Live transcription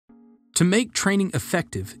To make training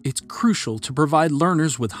effective, it's crucial to provide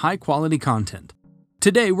learners with high-quality content.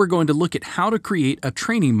 Today, we're going to look at how to create a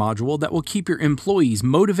training module that will keep your employees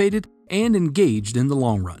motivated and engaged in the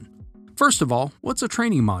long run. First of all, what's a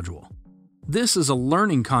training module? This is a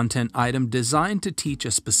learning content item designed to teach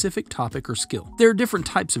a specific topic or skill. There are different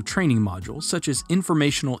types of training modules, such as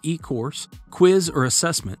informational e-course, quiz or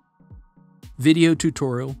assessment, video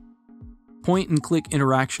tutorial, point-and-click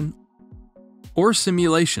interaction, or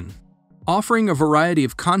simulation. Offering a variety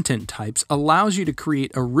of content types allows you to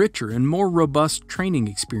create a richer and more robust training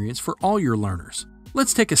experience for all your learners.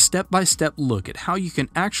 Let's take a step-by-step look at how you can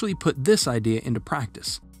actually put this idea into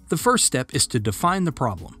practice. The first step is to define the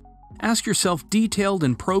problem. Ask yourself detailed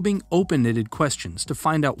and probing, open-ended questions to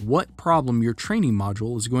find out what problem your training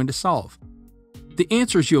module is going to solve. The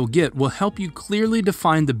answers you'll get will help you clearly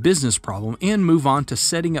define the business problem and move on to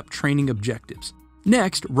setting up training objectives.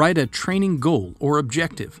 Next, write a training goal or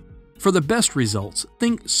objective. For the best results,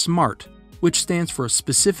 think SMART, which stands for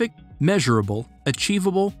specific, measurable,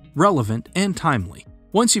 achievable, relevant, and timely.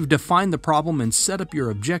 Once you've defined the problem and set up your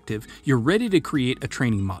objective, you're ready to create a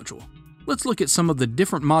training module. Let's look at some of the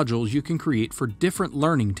different modules you can create for different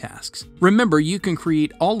learning tasks. Remember, you can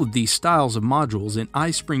create all of these styles of modules in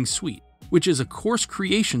iSpring Suite, which is a course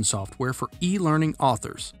creation software for e-learning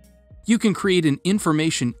authors. You can create an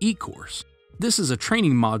information e-course. This is a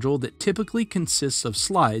training module that typically consists of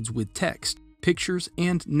slides with text, pictures,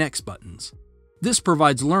 and next buttons. This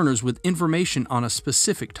provides learners with information on a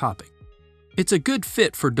specific topic. It's a good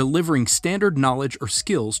fit for delivering standard knowledge or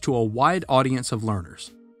skills to a wide audience of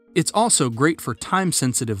learners. It's also great for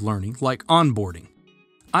time-sensitive learning like onboarding.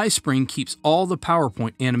 iSpring keeps all the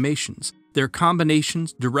PowerPoint animations, their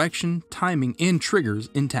combinations, direction, timing, and triggers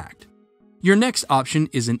intact. Your next option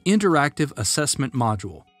is an interactive assessment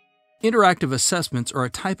module. Interactive assessments are a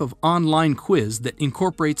type of online quiz that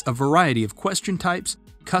incorporates a variety of question types,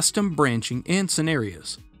 custom branching, and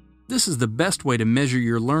scenarios. This is the best way to measure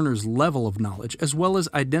your learners' level of knowledge as well as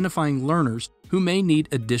identifying learners who may need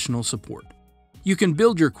additional support. You can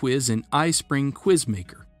build your quiz in iSpring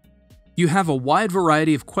QuizMaker. You have a wide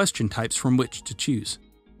variety of question types from which to choose.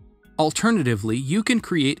 Alternatively, you can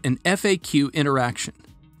create an FAQ interaction.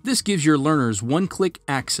 This gives your learners one-click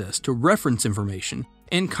access to reference information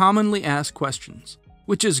and commonly asked questions,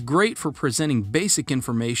 which is great for presenting basic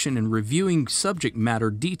information and reviewing subject matter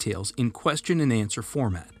details in question and answer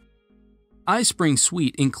format. iSpring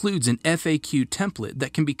Suite includes an FAQ template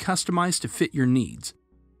that can be customized to fit your needs.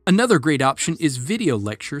 Another great option is video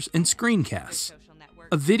lectures and screencasts.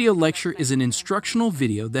 A video lecture is an instructional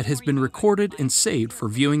video that has been recorded and saved for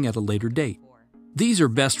viewing at a later date. These are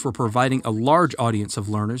best for providing a large audience of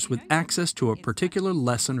learners with access to a particular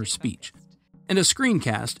lesson or speech. And a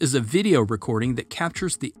screencast is a video recording that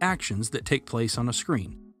captures the actions that take place on a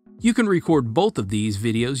screen. You can record both of these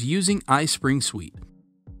videos using iSpring Suite.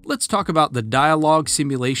 Let's talk about the dialogue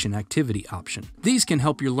simulation activity option. These can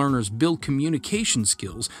help your learners build communication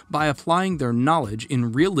skills by applying their knowledge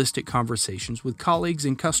in realistic conversations with colleagues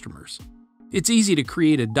and customers. It's easy to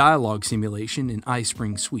create a dialogue simulation in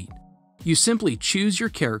iSpring Suite. You simply choose your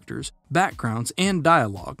characters, backgrounds, and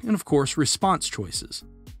dialogue, and of course, response choices.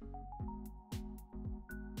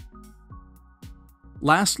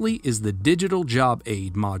 Lastly is the Digital Job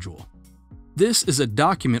Aid module. This is a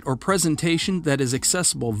document or presentation that is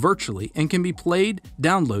accessible virtually and can be played,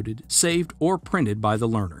 downloaded, saved, or printed by the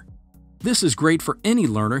learner. This is great for any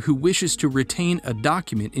learner who wishes to retain a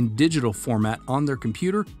document in digital format on their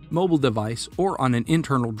computer, mobile device, or on an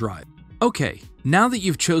internal drive. Okay, now that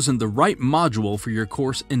you've chosen the right module for your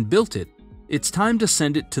course and built it, it's time to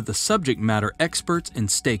send it to the subject matter experts and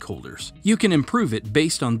stakeholders. You can improve it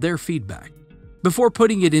based on their feedback. Before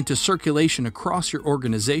putting it into circulation across your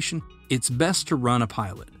organization, it's best to run a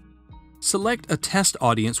pilot. Select a test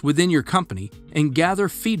audience within your company and gather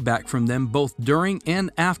feedback from them both during and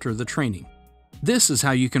after the training. This is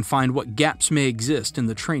how you can find what gaps may exist in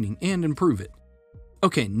the training and improve it.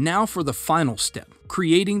 Okay, now for the final step,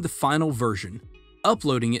 creating the final version,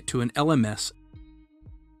 uploading it to an LMS,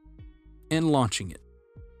 and launching it.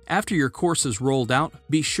 After your course is rolled out,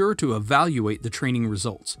 be sure to evaluate the training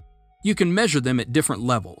results. You can measure them at different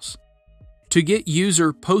levels. To get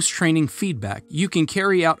user post-training feedback, you can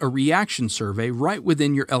carry out a reaction survey right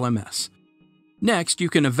within your LMS. Next, you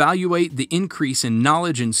can evaluate the increase in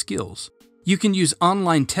knowledge and skills. You can use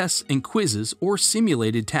online tests and quizzes or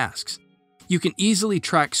simulated tasks. You can easily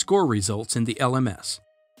track score results in the LMS.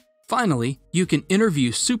 Finally, you can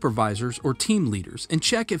interview supervisors or team leaders and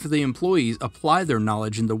check if the employees apply their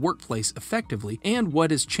knowledge in the workplace effectively and what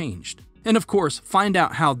has changed. And of course, find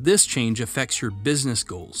out how this change affects your business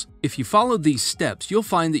goals. If you follow these steps, you'll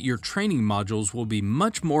find that your training modules will be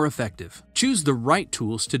much more effective. Choose the right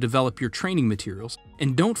tools to develop your training materials,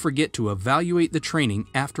 and don't forget to evaluate the training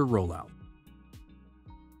after rollout.